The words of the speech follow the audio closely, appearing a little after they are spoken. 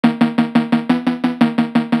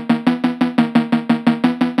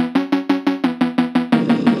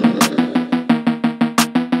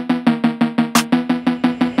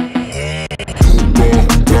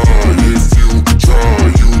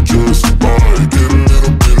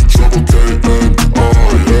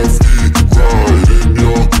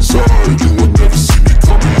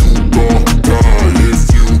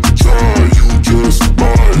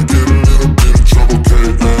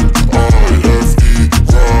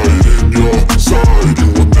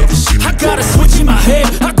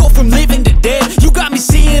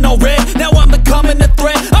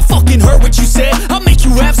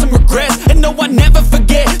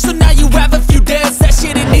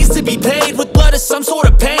sort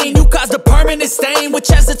of pain. You caused a permanent stain, which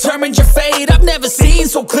has determined your fate. I've never seen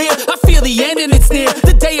so clear, I feel the end and it's near.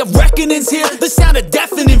 The day of reckoning's here, the sound of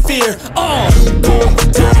deafening fear. You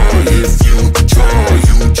won't die if you try,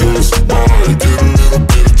 you just might get a little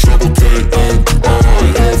bit of trouble,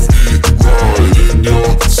 K-O-I-F-E, right in your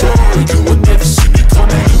side. You will never see me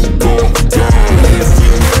coming. You won't die if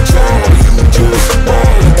you try, you just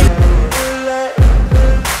might.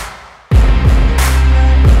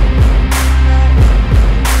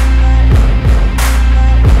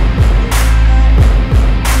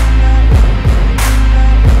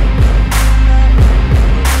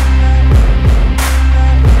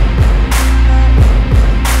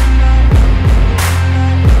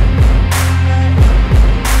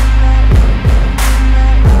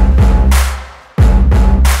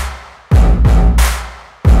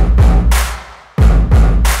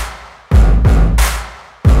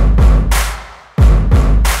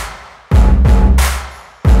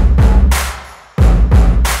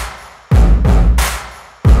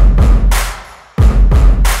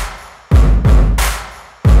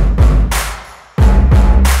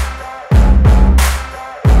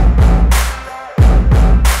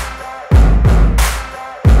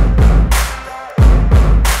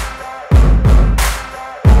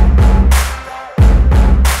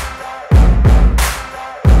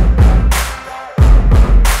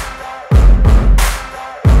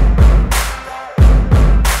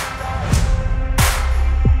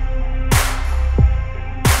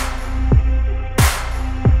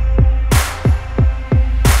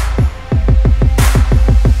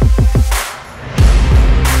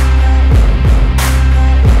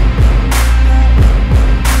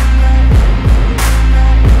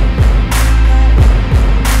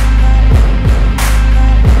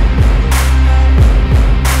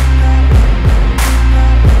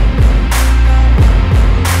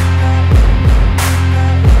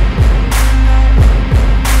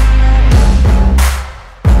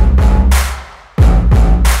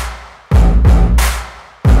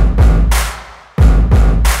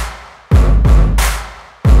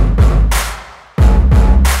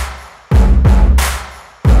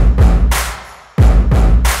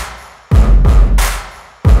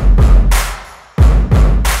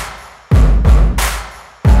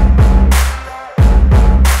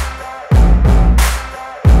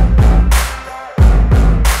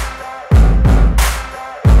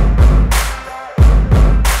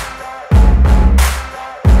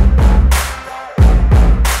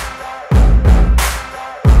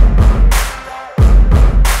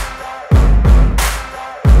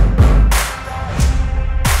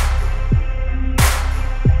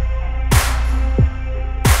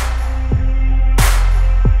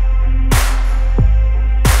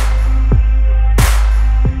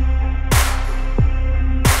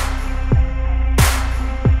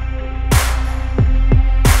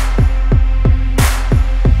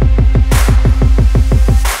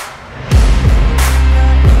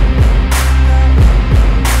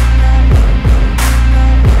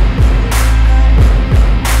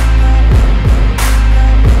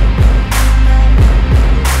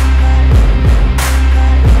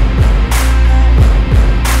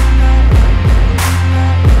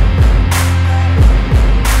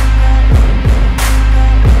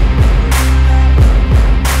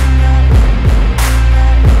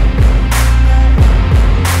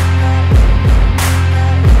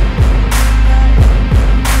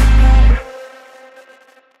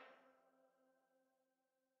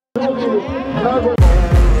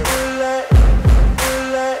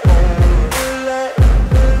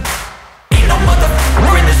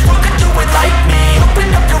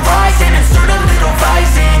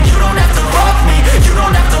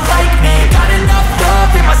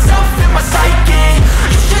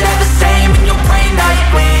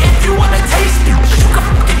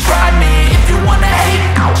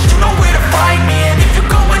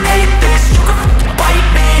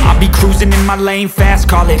 my lane fast,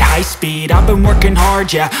 call it high speed. I've been working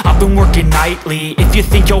hard, yeah, I've been working nightly. If you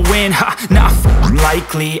think you'll win, ha, nah,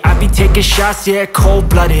 likely. I be taking shots, yeah,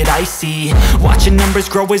 cold-blooded, icy. Watching numbers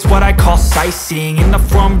grow is what I call sightseeing. In the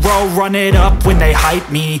front row, run it up when they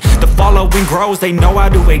hype me. The following grows, they know how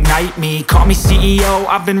to ignite me. Call me CEO,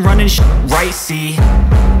 I've been running shit right, see.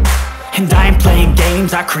 And I ain't playing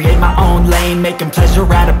games, I create my own lane, making pleasure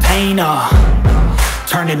out of pain,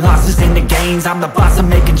 turning losses into gains. I'm the boss, I'm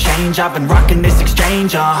making change. I've been rocking this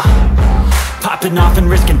exchange, popping off and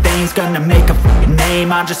risking things. Gonna make a f***ing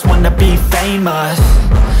name, I just wanna be famous.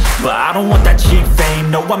 But I don't want that cheap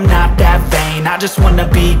fame, no, I'm not that vain. I just wanna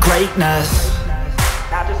be greatness.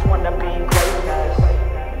 I just wanna be greatness.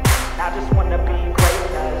 I just wanna be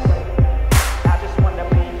greatness. I just wanna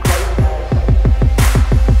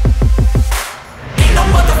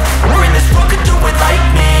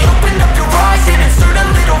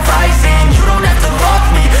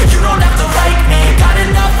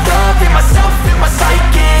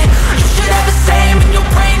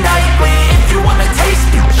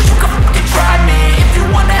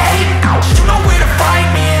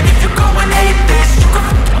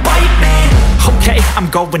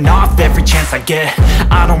showing off every chance I get.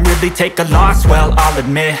 I don't really take a loss, well, I'll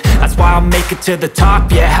admit. That's why I'll make it to the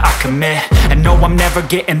top, yeah, I commit. And no, I'm never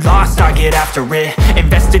getting lost, I get after it.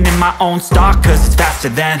 Investing in my own stock, cause it's faster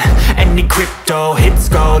than any crypto hits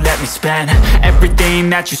go, let me spend. Everything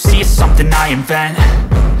that you see is something I invent,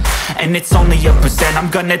 and it's only a percent. I'm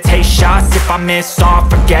gonna take shots, if I miss all,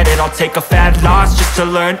 forget it. I'll take a fat loss just to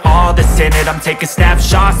learn all that's in it. I'm taking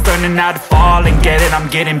snapshots, learning how to fall and get it. I'm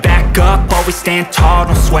getting back up, always stand tall,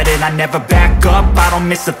 don't sweat it. I never back up, I don't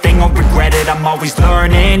miss a thing or regret it. I'm always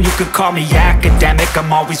learning, you could call me academic.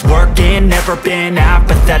 I'm always working, never been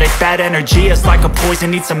apathetic. Bad energy is like a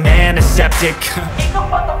poison, needs some antiseptic.